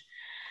change.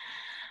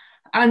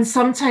 And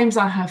sometimes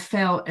I have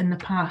felt in the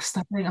past,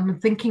 I think I'm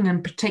thinking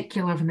in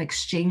particular of an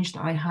exchange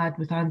that I had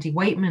with Andy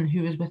Whiteman,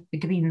 who was with the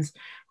Greens,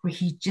 where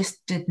he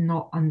just did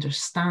not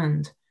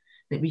understand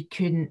that we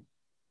couldn't,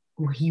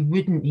 or he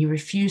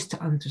refused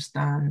to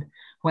understand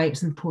why it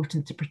was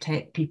important to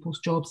protect people's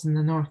jobs in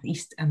the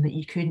Northeast, and that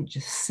you couldn't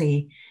just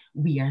say,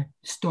 we are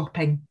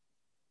stopping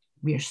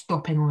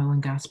oil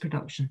and gas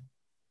production.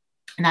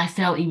 And I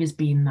felt he was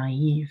being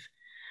naive.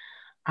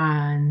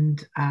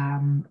 And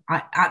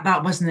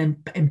that was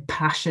an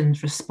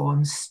impassioned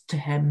response to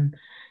him,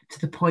 to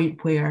the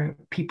point where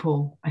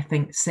people, I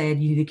think, said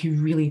they could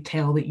really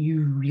tell that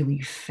you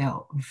really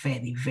felt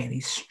very,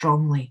 very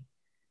strongly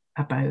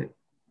about.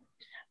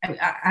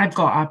 I've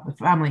got a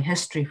family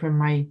history where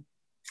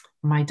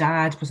my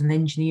dad was an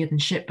engineer in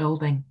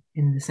shipbuilding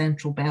in the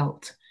Central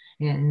Belt,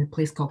 in a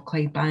place called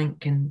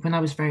Clydebank. And when I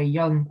was very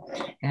young,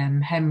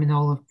 him and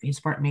all of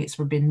his workmates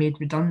were being made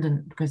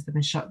redundant because they'd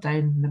been shut down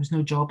and there was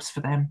no jobs for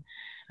them.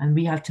 And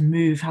we had to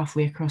move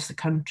halfway across the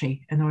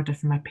country in order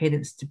for my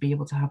parents to be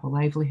able to have a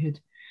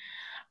livelihood.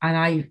 And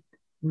I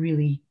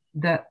really,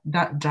 that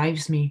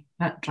drives me,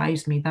 that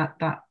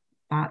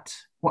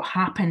what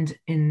happened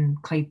in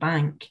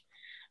Clydebank,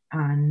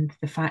 and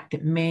the fact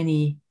that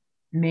many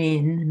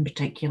men in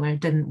particular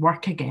didn't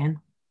work again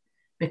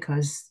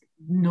because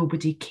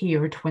nobody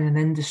cared when an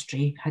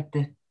industry had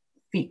the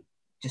feet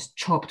just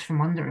chopped from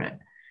under it.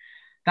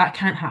 That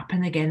can't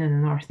happen again in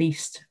the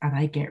Northeast, and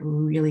I get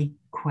really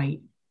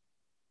quite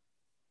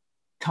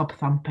tub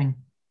thumping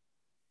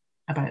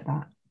about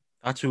that.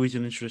 That's always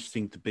an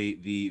interesting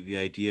debate, the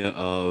idea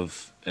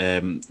of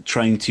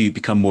trying to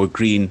become more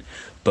green,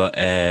 but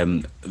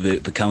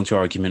the counter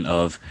argument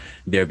of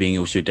there being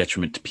also a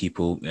detriment to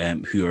people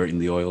who are in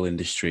the oil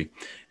industry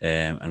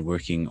and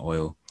working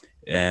oil.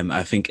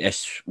 I think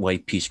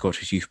SYP,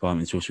 Scottish Youth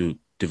Parliament, is also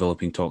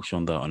developing talks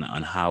on that,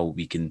 on how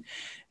we can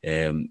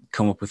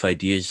come up with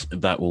ideas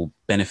that will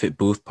benefit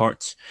both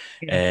parts.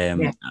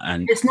 And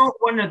it's not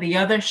one or the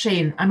other,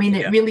 Shayne. I mean,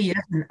 it really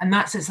isn't. And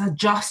it's a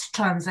just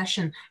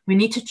transition. We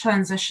need to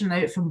transition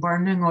out from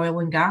burning oil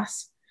and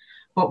gas,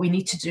 but we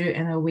need to do it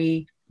in a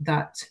way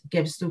that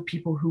gives those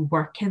people who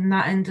work in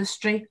that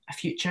industry a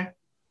future.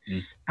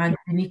 And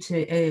we need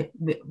to,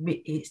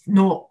 it's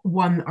not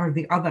one or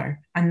the other.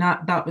 And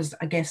that was,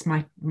 I guess,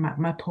 my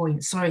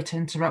point. Sorry to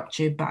interrupt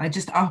you, but I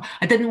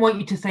didn't want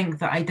you to think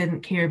that I didn't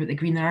care about the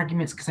green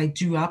arguments, because I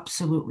do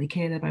absolutely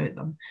care about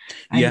them.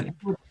 Yeah.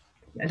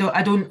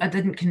 I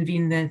didn't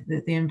convene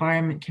the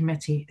Environment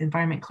Climate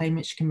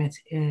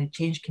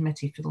Change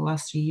Committee for the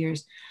last 3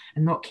 years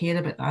and not care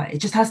about that. It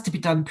just has to be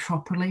done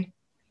properly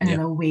and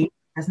in a way that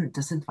doesn't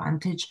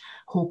disadvantage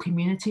whole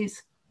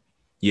communities.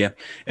 Yeah,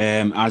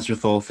 as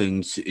with all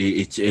things,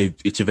 it's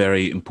a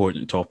very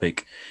important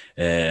topic,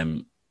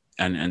 and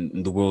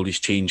the world is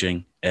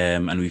changing,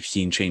 and we've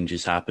seen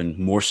changes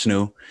happen. More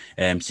snow,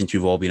 since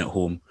we've all been at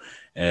home,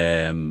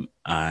 and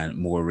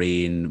more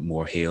rain,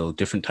 more hail,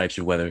 different types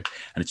of weather,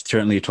 and it's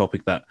certainly a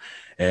topic that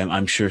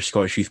I'm sure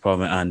Scottish Youth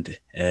Parliament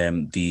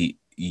and the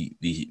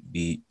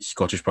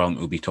Scottish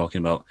Parliament will be talking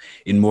about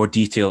in more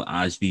detail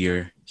as the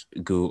year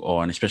go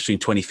on, especially in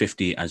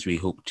 2050, as we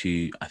hope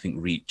to, I think,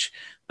 reach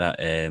that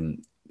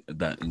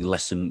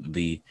lessen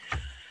the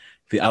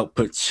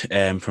outputs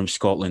from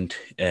Scotland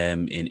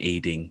in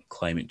aiding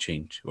climate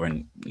change, or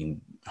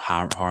in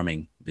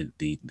harming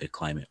the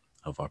climate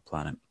of our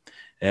planet.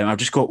 I've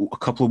just got a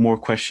couple of more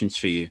questions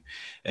for you.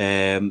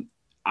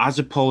 As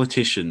a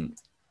politician,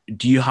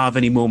 do you have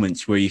any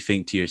moments where you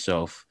think to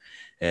yourself,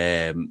 do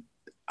you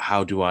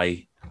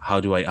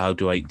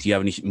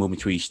have any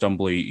moments where you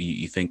stumble, or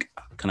you think,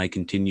 can I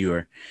continue,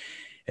 or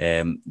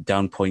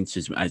down points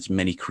as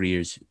many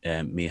careers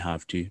may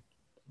have too?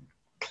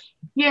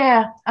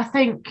 Yeah, I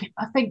think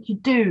you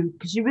do,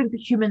 because you wouldn't be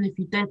human if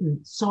you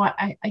didn't. So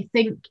I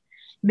think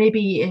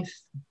maybe if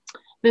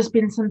there's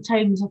been some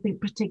times, I think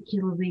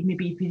particularly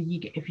maybe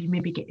if you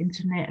maybe get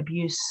internet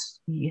abuse,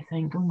 you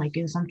think, oh my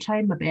goodness, I'm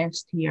trying my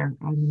best here,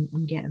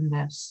 I'm getting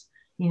this,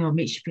 it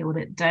makes you feel a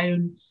bit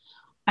down.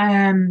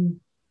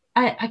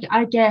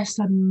 I guess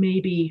I'm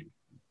maybe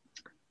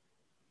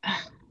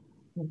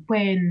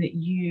when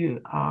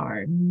you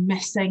are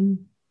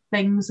missing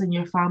things in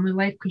your family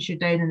life because you're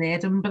down in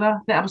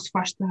Edinburgh. That was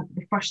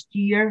the first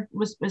year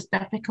was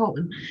difficult,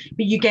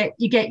 but you get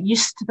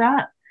used to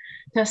that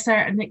to a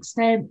certain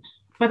extent.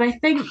 But I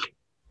think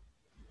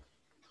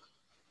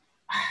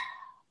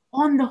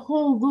on the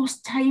whole,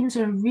 those times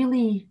are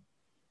really,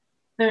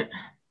 they're,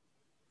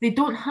 they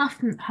don't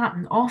happen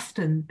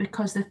often,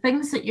 because the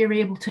things that you're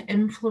able to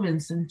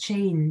influence and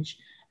change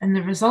and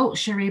the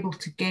results you're able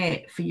to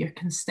get for your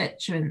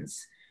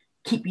constituents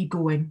keep you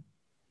going,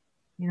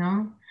 you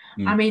know?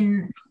 I Mm.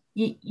 mean,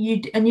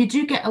 you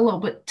do get a little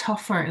bit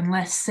tougher and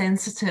less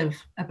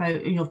sensitive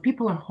about, if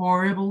people are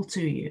horrible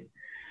to you,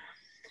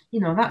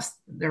 that's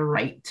their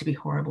right to be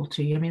horrible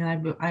to you. I mean,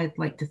 I'd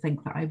like to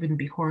think that I wouldn't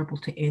be horrible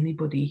to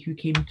anybody who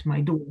came to my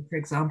door, for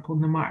example,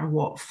 no matter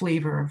what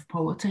flavor of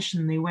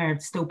politician they were.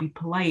 I'd still be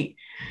polite.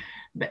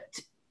 But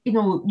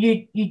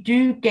you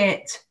do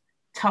get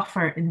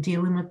tougher in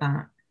dealing with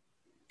that,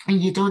 and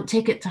you don't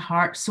take it to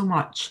heart so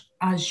much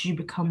as you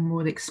become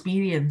more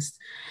experienced.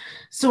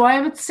 So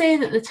I would say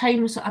that the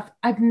times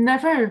I've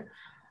never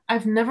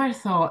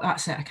thought,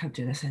 that's it, I can't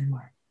do this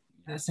anymore.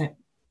 That's it.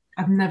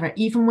 I've never,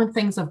 even when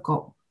things have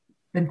got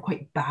been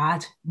quite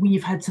bad, when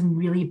you've had some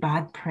really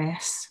bad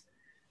press.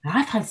 And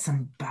I've had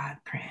some bad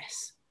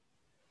press.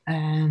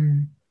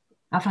 Um,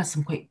 I've had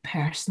some quite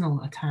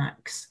personal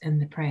attacks in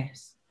the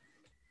press.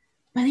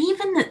 But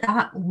even at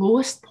that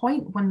lowest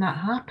point when that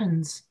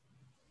happens,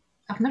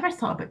 I've never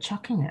thought about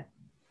chucking it,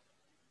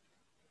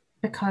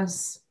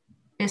 because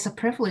it's a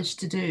privilege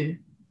to do,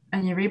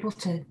 and you're able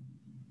to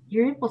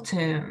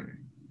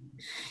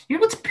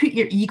put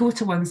your ego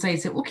to one side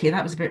and say, okay,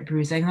 that was a bit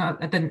bruising.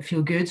 I didn't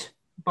feel good,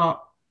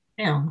 but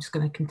I'm just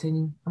going to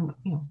continue.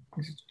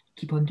 Just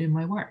keep on doing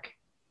my work.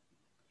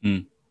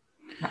 Mm.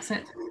 That's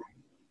it.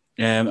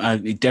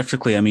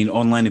 Definitely. I mean,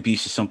 online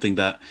abuse is something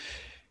that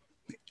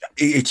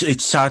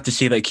it's sad to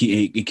say that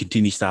it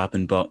continues to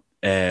happen, but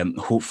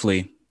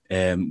hopefully,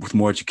 with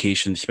more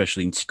education,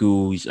 especially in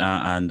schools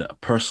and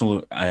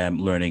personal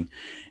learning,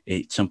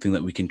 it's something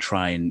that we can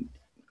try and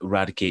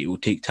eradicate. It will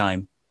take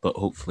time, but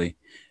hopefully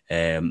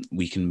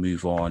we can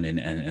move on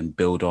and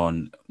build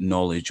on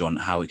knowledge on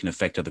how it can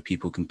affect other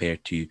people,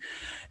 compared to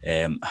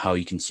how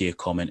you can see a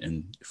comment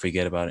and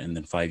forget about it, and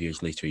then 5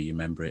 years later you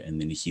remember it,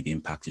 and then you see the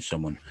impact of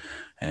someone,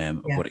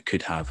 of what it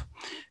could have.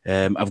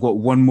 I've got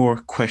one more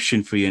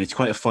question for you, and it's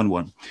quite a fun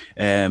one.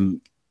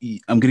 I'm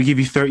going to give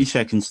you 30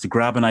 seconds to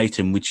grab an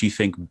item which you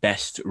think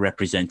best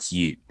represents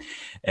you.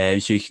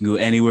 So you can go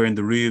anywhere in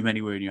the room,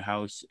 anywhere in your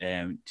house,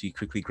 to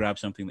quickly grab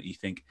something that you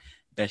think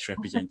best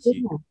represents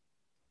you.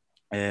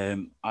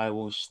 I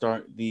will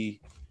start the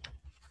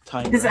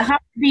timer. Does it have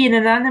to be an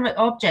inanimate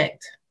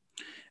object?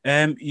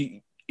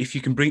 If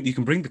you can bring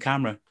the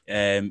camera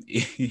to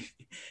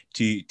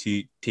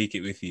take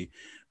it with you,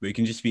 but it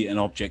can just be an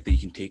object that you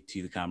can take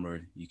to the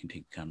camera. You can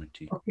take the camera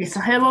to. Okay, so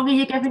how long are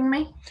you giving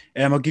me?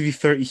 I'll give you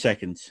 30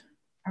 seconds.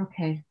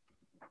 Okay.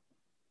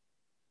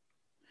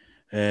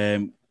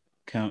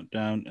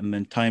 Countdown, and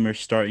then timer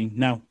starting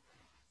now.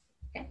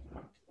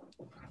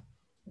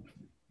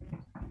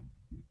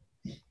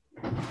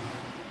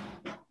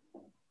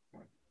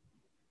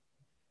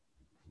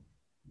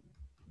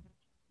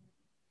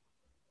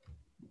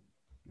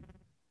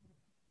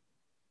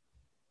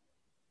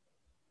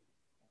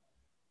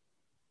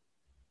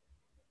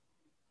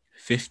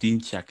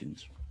 $15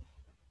 seconds.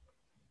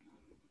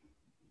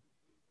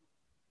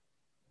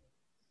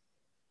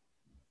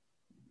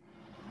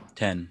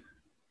 10.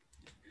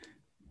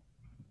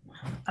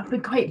 I've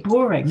been quite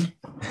boring.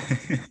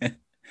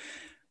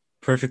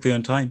 Perfectly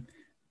on time.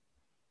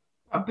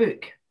 A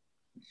book.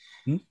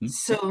 Mm-hmm.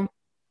 So,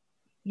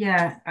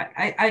 yeah,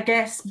 I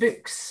guess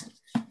books.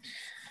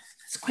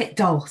 It's quite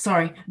dull,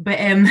 sorry, but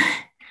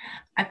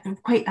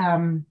I've quite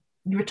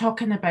You were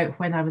talking about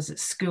when I was at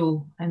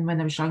school and when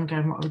I was younger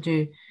and what I would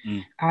do.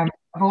 I've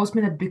always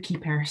been a booky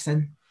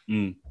person.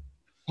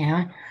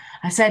 Yeah,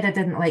 I said I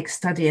didn't like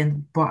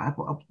studying, but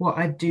what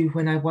I'd do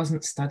when I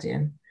wasn't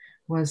studying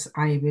was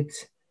I would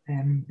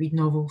read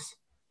novels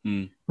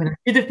when I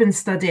should have been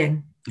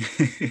studying.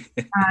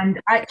 And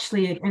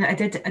actually, I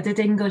did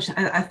English.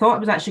 I thought I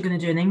was actually going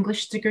to do an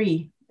English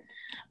degree,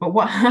 but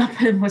what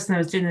happened was when I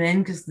was doing an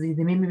English, they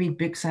made me read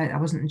books I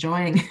wasn't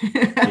enjoying.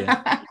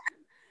 Yeah.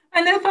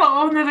 And I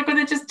thought, oh no, they're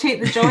going to just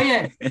take the joy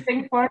out of the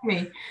thing for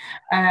me.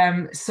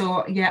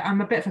 So yeah,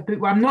 I'm a bit of a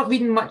book. Well, I'm not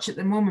reading much at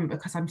the moment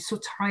because I'm so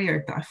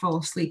tired that I fall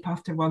asleep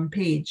after one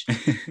page. So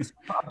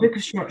I've got a book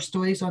of short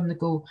stories on the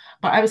go.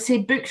 But I would say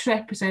books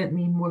represent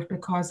me more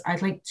because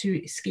I'd like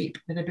to escape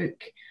with a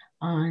book.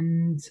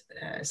 And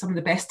some of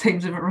the best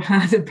times I've ever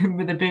had have been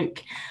with a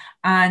book.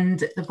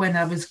 And when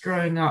I was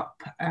growing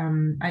up,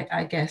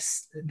 I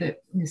guess that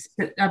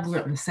I grew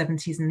up in the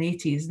 70s and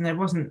 80s, and there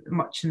wasn't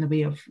much in the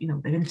way of,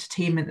 the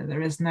entertainment that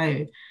there is now.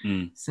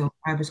 So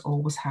I was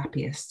always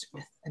happiest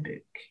with a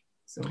book.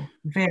 So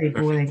very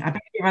boring. Perfect. I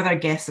bet your other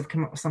guests have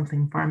come up with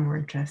something far more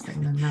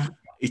interesting than that.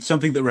 It's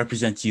something that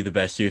represents you the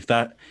best. So if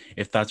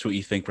that's what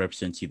you think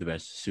represents you the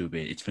best, so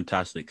be it. It's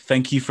fantastic.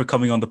 Thank you for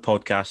coming on the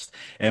podcast,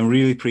 and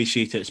really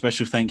appreciate it.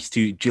 Special thanks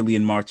to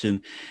Gillian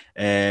Martin.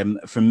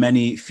 For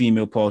many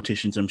female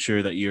politicians, I'm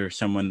sure that you're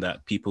someone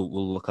that people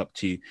will look up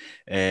to,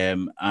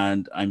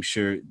 and I'm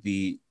sure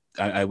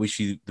I wish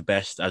you the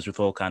best, as with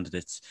all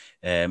candidates,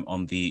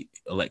 on the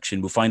election.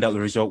 We'll find out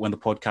the result when the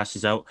podcast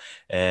is out,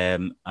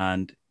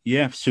 and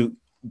Yeah, so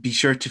be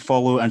sure to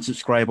follow and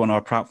subscribe on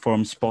our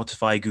platforms: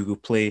 Spotify, Google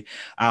Play,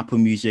 Apple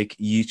Music,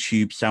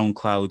 YouTube,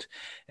 SoundCloud,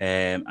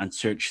 and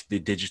search The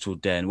Digital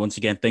Den. Once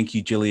again, thank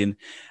you, Gillian,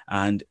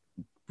 and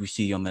we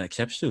see you on the next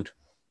episode.